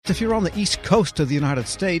if you're on the east coast of the United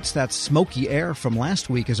States, that smoky air from last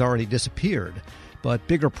week has already disappeared. But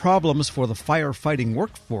bigger problems for the firefighting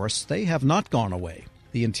workforce, they have not gone away.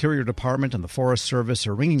 The Interior Department and the Forest Service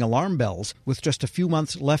are ringing alarm bells with just a few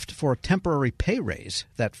months left for a temporary pay raise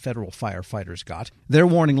that federal firefighters got. They're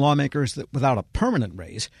warning lawmakers that without a permanent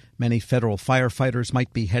raise, many federal firefighters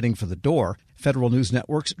might be heading for the door. Federal News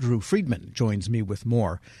Network's Drew Friedman joins me with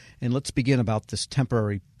more. And let's begin about this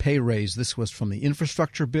temporary pay raise. This was from the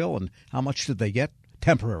infrastructure bill, and how much did they get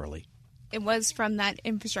temporarily? It was from that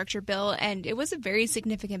infrastructure bill, and it was a very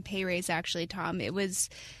significant pay raise, actually, Tom. It was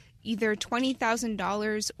either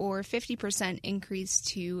 $20,000 or 50% increase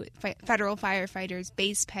to federal firefighters'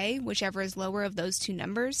 base pay, whichever is lower of those two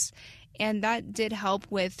numbers. And that did help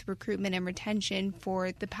with recruitment and retention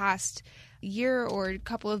for the past year or a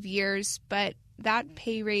couple of years. But that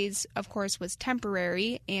pay raise, of course, was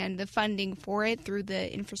temporary, and the funding for it through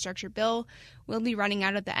the infrastructure bill will be running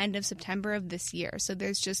out at the end of September of this year. So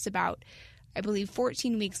there's just about, I believe,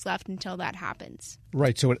 14 weeks left until that happens.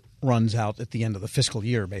 Right, so it runs out at the end of the fiscal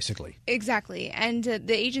year, basically. Exactly. And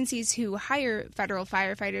the agencies who hire federal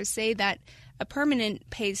firefighters say that a permanent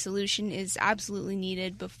pay solution is absolutely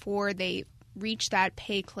needed before they reach that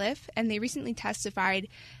pay cliff. And they recently testified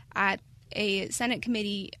at a Senate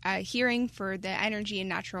committee hearing for the Energy and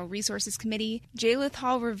Natural Resources Committee. Jalith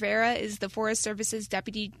Hall Rivera is the Forest Service's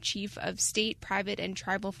Deputy Chief of State, Private, and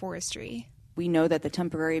Tribal Forestry. We know that the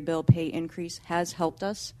temporary bill pay increase has helped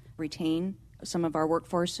us retain some of our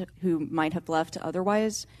workforce who might have left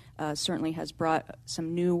otherwise. Certainly has brought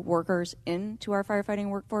some new workers into our firefighting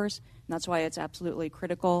workforce. And that's why it's absolutely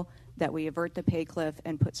critical that we avert the pay cliff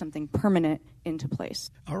and put something permanent into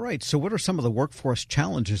place. All right. So what are some of the workforce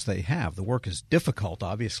challenges they have? The work is difficult,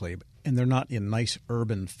 obviously, and they're not in nice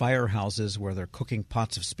urban firehouses where they're cooking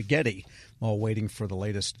pots of spaghetti while waiting for the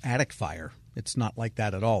latest attic fire. It's not like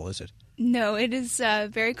that at all, is it? No, it is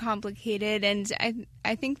very complicated, and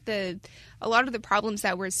I think a lot of the problems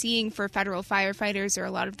that we're seeing for federal firefighters, or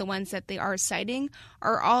a lot of the ones that they are citing,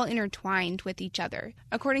 are all intertwined with each other.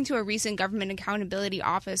 According to a recent Government Accountability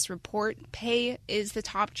Office report, pay is the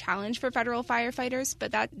top challenge for federal firefighters,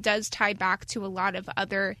 but that does tie back to a lot of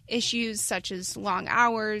other issues such as long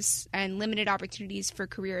hours and limited opportunities for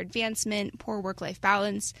career advancement, poor work-life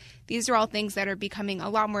balance. These are all things that are becoming a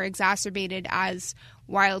lot more exacerbated as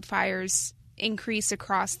wildfires increase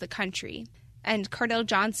across the country. And Cardell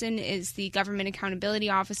Johnson is the Government Accountability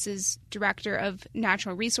Office's Director of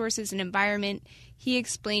Natural Resources and Environment. He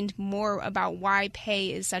explained more about why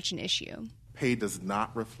pay is such an issue. Pay does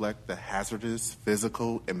not reflect the hazardous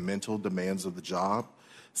physical and mental demands of the job.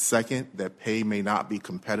 Second, that pay may not be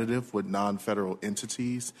competitive with non-federal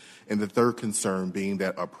entities. And the third concern being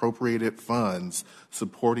that appropriated funds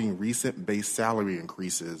supporting recent base salary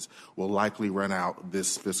increases will likely run out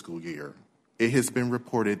this fiscal year. It has been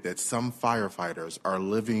reported that some firefighters are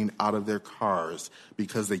living out of their cars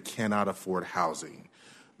because they cannot afford housing.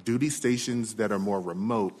 Duty stations that are more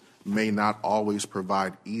remote may not always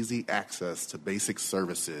provide easy access to basic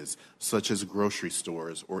services such as grocery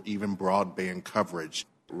stores or even broadband coverage.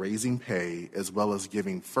 Raising pay, as well as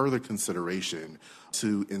giving further consideration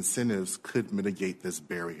to incentives, could mitigate this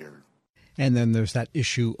barrier. And then there's that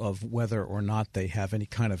issue of whether or not they have any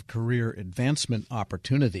kind of career advancement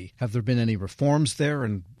opportunity. Have there been any reforms there?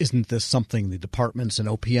 And isn't this something the departments and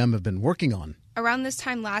OPM have been working on? Around this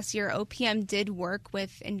time last year, OPM did work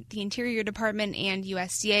with the Interior Department and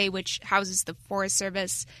USDA, which houses the Forest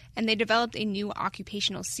Service, and they developed a new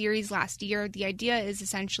occupational series last year. The idea is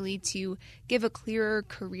essentially to give a clearer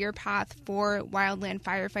career path for wildland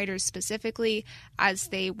firefighters specifically. As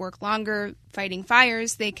they work longer fighting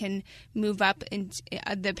fires, they can move up in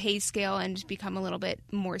the pay scale and become a little bit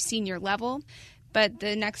more senior level. But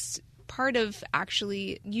the next part of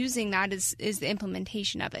actually using that is the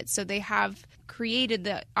implementation of it. So they have created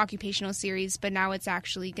the occupational series, but now it's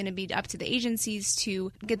actually going to be up to the agencies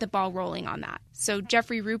to get the ball rolling on that. So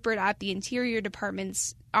Jeffrey Rupert at the Interior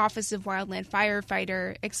Department's Office of Wildland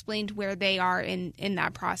Firefighter explained where they are in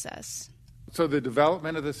that process. So the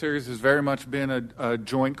development of the series has very much been a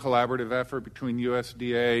joint collaborative effort between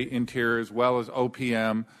USDA, Interior, as well as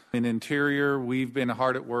OPM. In Interior, we've been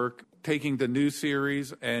hard at work taking the new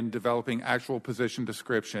series and developing actual position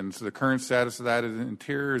descriptions. The current status of that in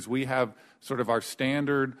Interior is we have sort of our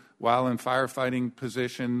standard wildland firefighting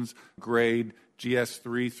positions, grade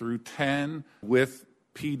GS3 through 10, with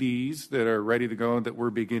PDs that are ready to go that we're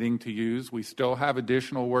beginning to use. We still have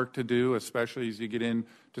additional work to do, especially as you get into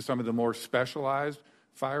some of the more specialized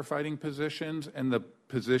firefighting positions and the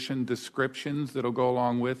position descriptions that'll go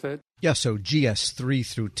along with it. Yeah, so GS3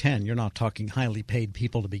 through 10, you're not talking highly paid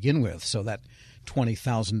people to begin with, so that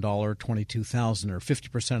 $20,000, $22,000, or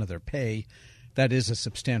 50% of their pay. That is a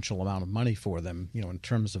substantial amount of money for them, in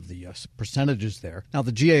terms of the percentages there. Now,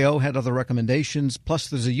 the GAO had other recommendations, plus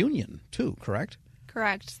there's a union, too, correct?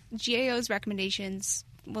 Correct. GAO's recommendations,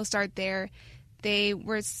 we'll start there. They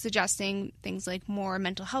were suggesting things like more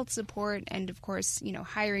mental health support and, of course,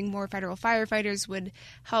 hiring more federal firefighters would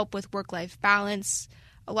help with work-life balance.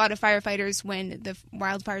 A lot of firefighters, when the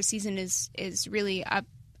wildfire season is really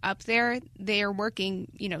up there, they are working,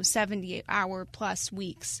 70-hour-plus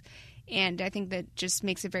weeks. And I think that just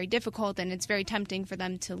makes it very difficult, and it's very tempting for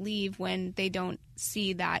them to leave when they don't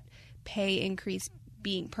see that pay increase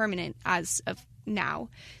being permanent as of now.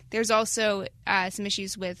 There's also some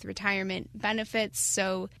issues with retirement benefits.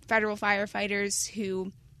 So federal firefighters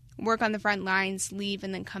who work on the front lines, leave,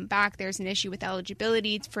 and then come back, there's an issue with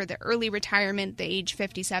eligibility for the early retirement, the age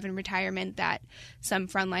 57 retirement that some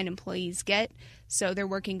frontline employees get. So they're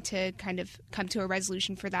working to kind of come to a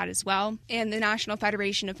resolution for that as well. And the National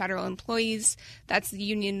Federation of Federal Employees, that's the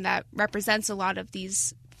union that represents a lot of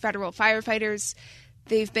these federal firefighters.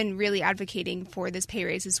 They've been really advocating for this pay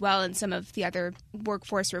raise as well and some of the other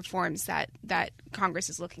workforce reforms that Congress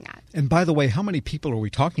is looking at. And by the way, how many people are we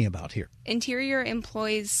talking about here? Interior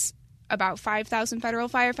employs about 5,000 federal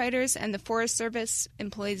firefighters, and the Forest Service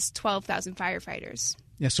employs 12,000 firefighters.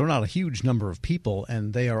 Yes, so not a huge number of people,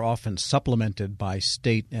 and they are often supplemented by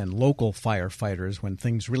state and local firefighters when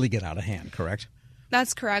things really get out of hand, correct?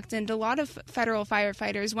 That's correct. And a lot of federal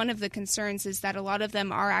firefighters, one of the concerns is that a lot of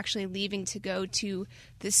them are actually leaving to go to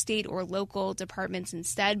the state or local departments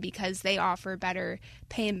instead because they offer better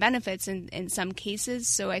pay and benefits in some cases.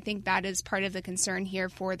 So I think that is part of the concern here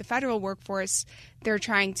for the federal workforce. They're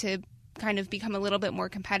trying to kind of become a little bit more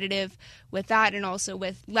competitive with that and also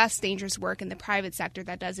with less dangerous work in the private sector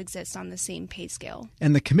that does exist on the same pay scale.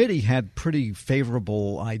 And the committee had pretty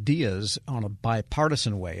favorable ideas on a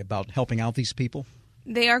bipartisan way about helping out these people.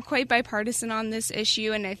 They are quite bipartisan on this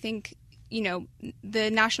issue, and I think, the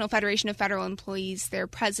National Federation of Federal Employees, their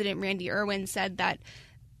president, Randy Irwin, said that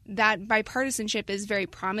bipartisanship is very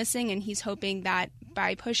promising, and he's hoping that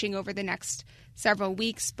by pushing over the next several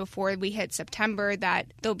weeks before we hit September, that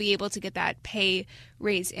they'll be able to get that pay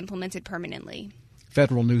raise implemented permanently.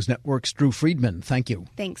 Federal News Network's Drew Friedman, thank you.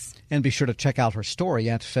 Thanks. And be sure to check out her story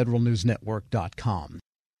at federalnewsnetwork.com.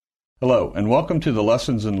 Hello, and welcome to the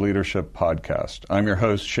Lessons in Leadership podcast. I'm your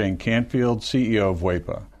host, Shane Canfield, CEO of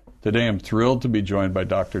WAEPA. Today I'm thrilled to be joined by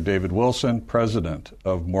Dr. David Wilson, president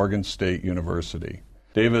of Morgan State University.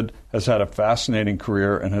 David has had a fascinating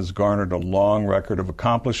career and has garnered a long record of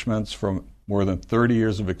accomplishments from more than 30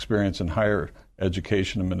 years of experience in higher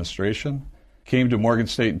education administration. Came to Morgan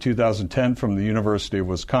State in 2010 from the University of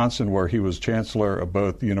Wisconsin, where he was chancellor of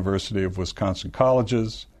both the University of Wisconsin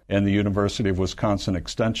Colleges and the University of Wisconsin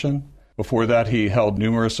Extension. Before that, he held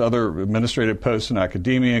numerous other administrative posts in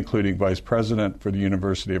academia, including vice president for the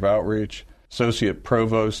University of Outreach, associate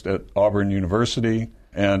provost at Auburn University,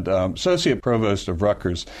 and associate provost of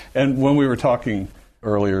Rutgers. And when we were talking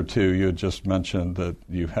earlier, too, you had just mentioned that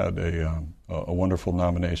you had a wonderful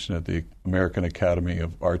nomination at the American Academy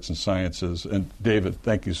of Arts and Sciences. And David,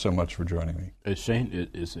 thank you so much for joining me. Shane, it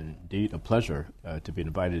is indeed a pleasure to be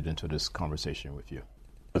invited into this conversation with you.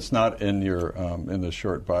 It's not in your in the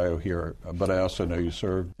short bio here, but I also know you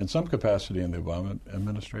served in some capacity in the Obama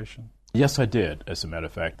administration. Yes, I did, as a matter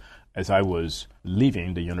of fact. As I was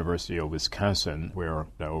leaving the University of Wisconsin, where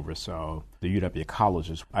I oversaw the UW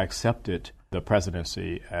colleges, I accepted the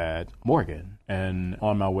presidency at Morgan. And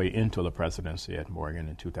on my way into the presidency at Morgan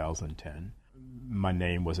in 2010, my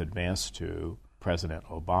name was advanced to President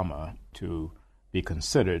Obama to be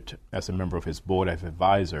considered as a member of his board of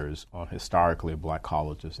advisors on historically black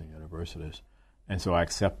colleges and universities. And so I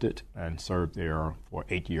accepted and served there for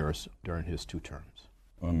 8 years during his 2 terms.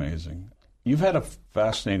 Amazing. You've had a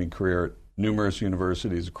fascinating career at numerous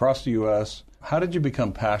universities across the U.S. How did you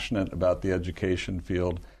become passionate about the education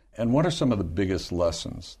field, and what are some of the biggest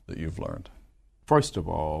lessons that you've learned? First of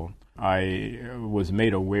all, I was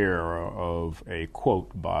made aware of a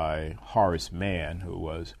quote by Horace Mann, who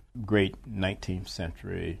was a great 19th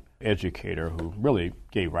century educator who really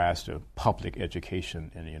gave rise to public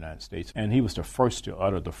education in the United States. And he was the first to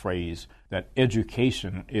utter the phrase that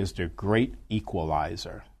education is the great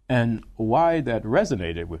equalizer. And why that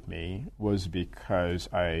resonated with me was because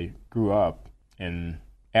I grew up in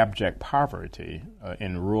abject poverty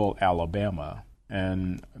in rural Alabama,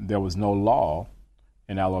 and there was no law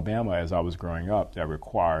in Alabama as I was growing up that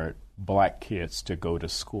required black kids to go to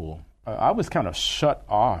school. I was kind of shut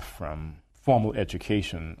off from formal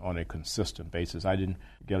education on a consistent basis. I didn't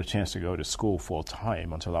get a chance to go to school full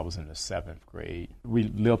time until I was in the 7th grade. We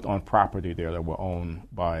lived on property there that were owned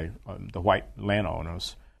by the white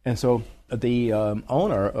landowners. And so the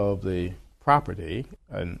owner of the property,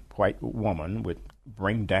 a white woman, would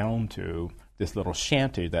bring down to this little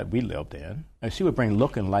shanty that we lived in, and she would bring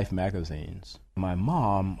Look and Life magazines. My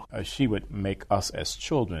mom, she would make us as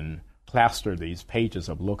children plaster these pages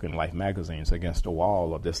of Look and Life magazines against the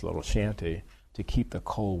wall of this little shanty to keep the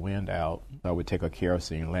cold wind out. I would take a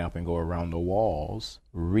kerosene lamp and go around the walls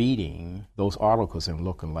reading those articles in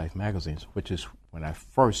Look and Life magazines, which is when I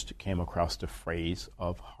first came across the phrase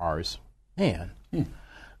of Horace Mann.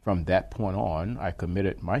 From that point on, I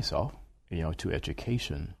committed myself, to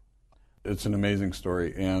education. It's an amazing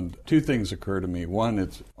story, and two things occur to me. One,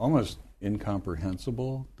 it's almost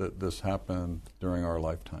incomprehensible that this happened during our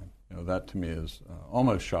lifetime. That to me is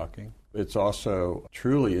almost shocking. It's also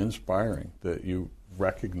truly inspiring that you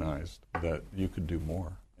recognized that you could do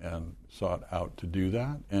more and sought out to do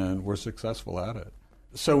that, and were successful at it.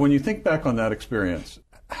 So when you think back on that experience,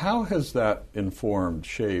 how has that informed,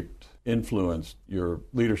 shaped, influenced your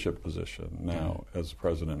leadership position now as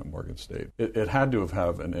president of Morgan State? It had to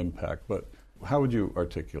have an impact, but how would you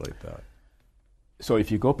articulate that? So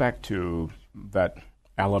if you go back to that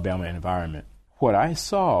Alabama environment, what I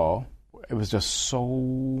saw, it was just so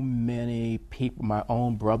many people, my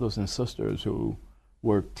own brothers and sisters, who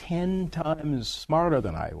were 10 times smarter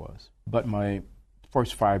than I was. But my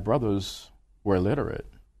first 5 brothers were illiterate.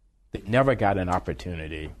 They never got an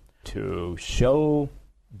opportunity to show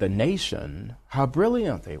the nation how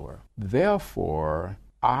brilliant they were. Therefore,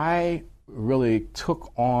 I really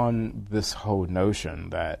took on this whole notion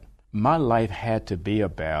that my life had to be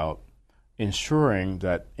about ensuring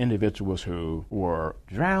that individuals who were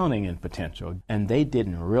drowning in potential and they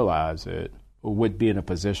didn't realize it would be in a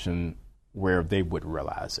position where they would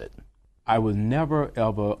realize it. I was never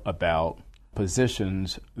ever about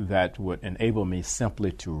positions that would enable me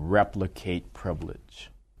simply to replicate privilege.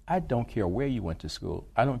 I don't care where you went to school.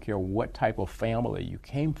 I don't care what type of family you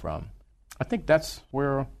came from. I think that's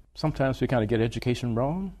where sometimes we kind of get education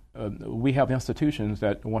wrong. We have institutions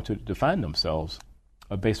that want to define themselves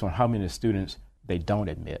based on how many students they don't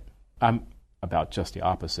admit. I'm about just the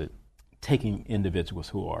opposite, taking individuals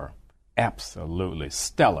who are absolutely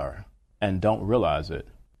stellar and don't realize it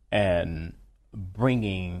and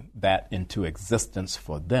bringing that into existence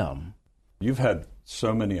for them. You've had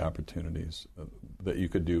so many opportunities that you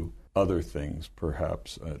could do other things,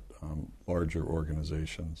 perhaps at larger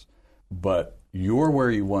organizations, but you're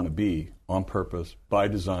where you want to be on purpose, by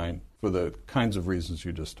design, for the kinds of reasons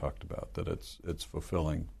you just talked about, that it's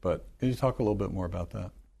fulfilling. But can you talk a little bit more about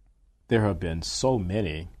that? There have been so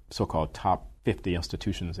many so-called top 50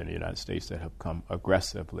 institutions in the United States that have come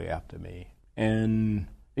aggressively after me. And,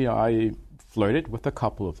 I flirted with a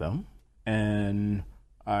couple of them, and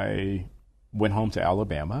I went home to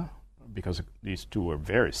Alabama because these two were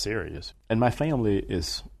very serious. And my family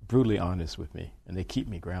is brutally honest with me, and they keep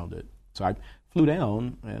me grounded. So I flew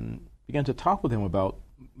down and began to talk with them about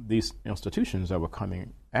these institutions that were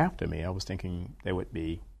coming after me. I was thinking they would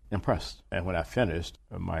be impressed. And when I finished,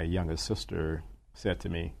 my youngest sister said to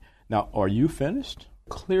me, "Now, are you finished?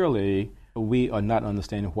 Clearly, we are not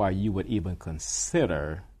understanding why you would even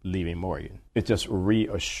consider leaving Morgan." It just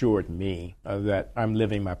reassured me that I'm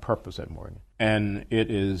living my purpose at Morgan. And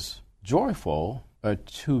it is joyful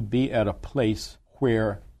to be at a place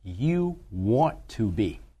where you want to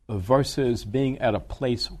be versus being at a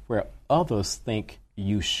place where others think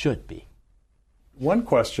you should be. One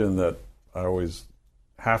question that I always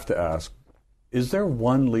have to ask, is there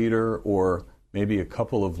one leader or maybe a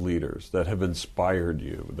couple of leaders that have inspired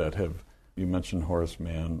you, you mentioned Horace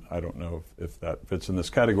Mann, I don't know if that fits in this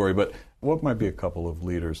category, but what might be a couple of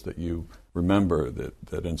leaders that you remember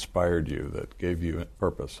that inspired you, that gave you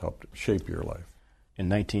purpose, helped shape your life? In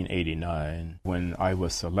 1989, when I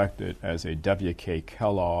was selected as a W.K.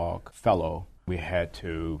 Kellogg Fellow, we had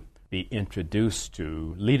to be introduced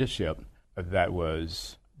to leadership that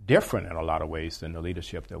was different in a lot of ways than the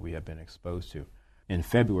leadership that we had been exposed to. In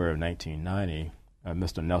February of 1990,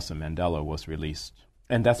 Mr. Nelson Mandela was released.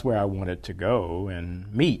 And that's where I wanted to go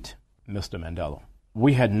and meet Mr. Mandela.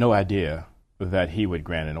 We had no idea that he would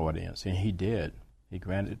grant an audience, and he did. He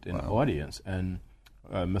granted an audience, and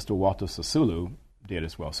Mr. Walter Sisulu did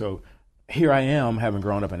as well. So here I am, having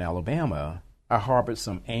grown up in Alabama. I harbored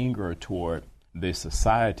some anger toward the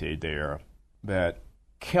society there that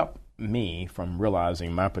kept me from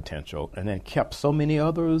realizing my potential, and then kept so many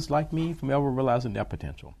others like me from ever realizing their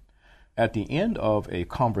potential. At the end of a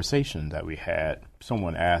conversation that we had,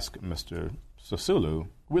 someone asked Mr. Sisulu,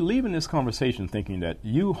 we're leaving this conversation thinking that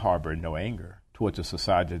you harbor no anger towards a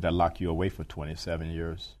society that locked you away for 27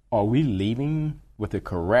 years. Are we leaving with the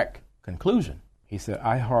correct conclusion? He said,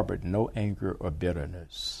 I harbored no anger or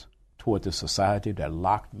bitterness toward the society that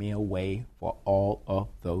locked me away for all of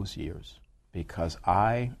those years, because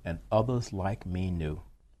I and others like me knew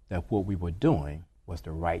that what we were doing was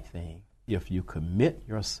the right thing. If you commit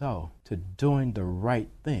yourself to doing the right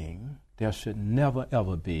thing, there should never,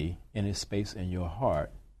 ever be any space in your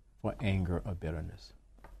heart for anger or bitterness.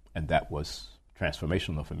 And that was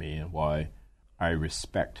transformational for me, and why I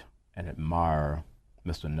respect and admire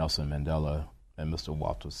Mr. Nelson Mandela and Mr.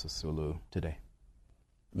 Walter Sisulu today.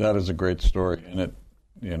 That is a great story, and it,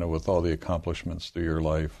 with all the accomplishments through your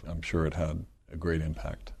life, I'm sure it had a great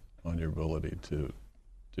impact on your ability to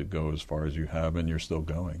go as far as you have, and you're still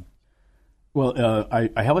going. Well,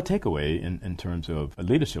 I have a takeaway in terms of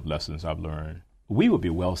leadership lessons I've learned. We would be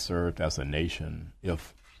well served as a nation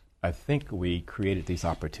if I think we created these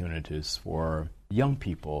opportunities for young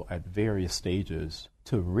people at various stages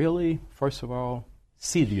to really, first of all,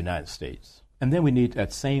 see the United States. And then we need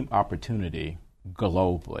that same opportunity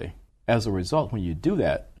globally. As a result, when you do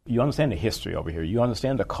that, you understand the history over here, you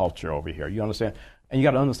understand the culture over here, you understand, and you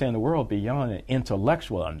got to understand the world beyond an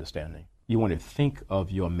intellectual understanding. You want to think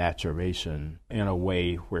of your maturation in a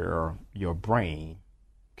way where your brain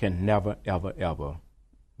can never, ever, ever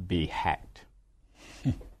be hacked.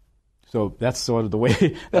 So that's sort of the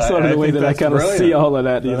way. That's sort of the way that I kind of see all of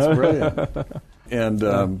that. That's brilliant.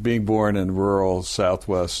 And being born in rural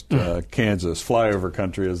Southwest Kansas, flyover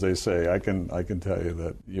country, as they say, I can tell you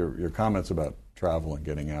that your comments about travel and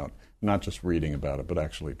getting out, not just reading about it, but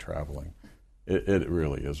actually traveling, it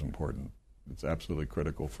really is important. It's absolutely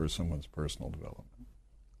critical for someone's personal development.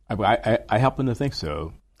 I happen to think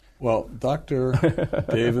so. Well, Dr.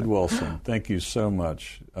 David Wilson, thank you so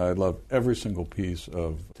much. I love every single piece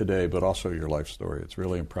of today, but also your life story. It's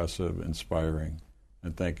really impressive, inspiring,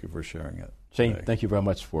 and thank you for sharing it. Shane, today. Thank you very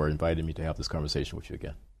much for inviting me to have this conversation with you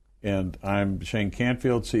again. And I'm Shane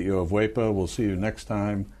Canfield, CEO of WEPA. We'll see you next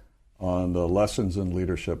time on the Lessons in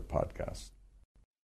Leadership podcast.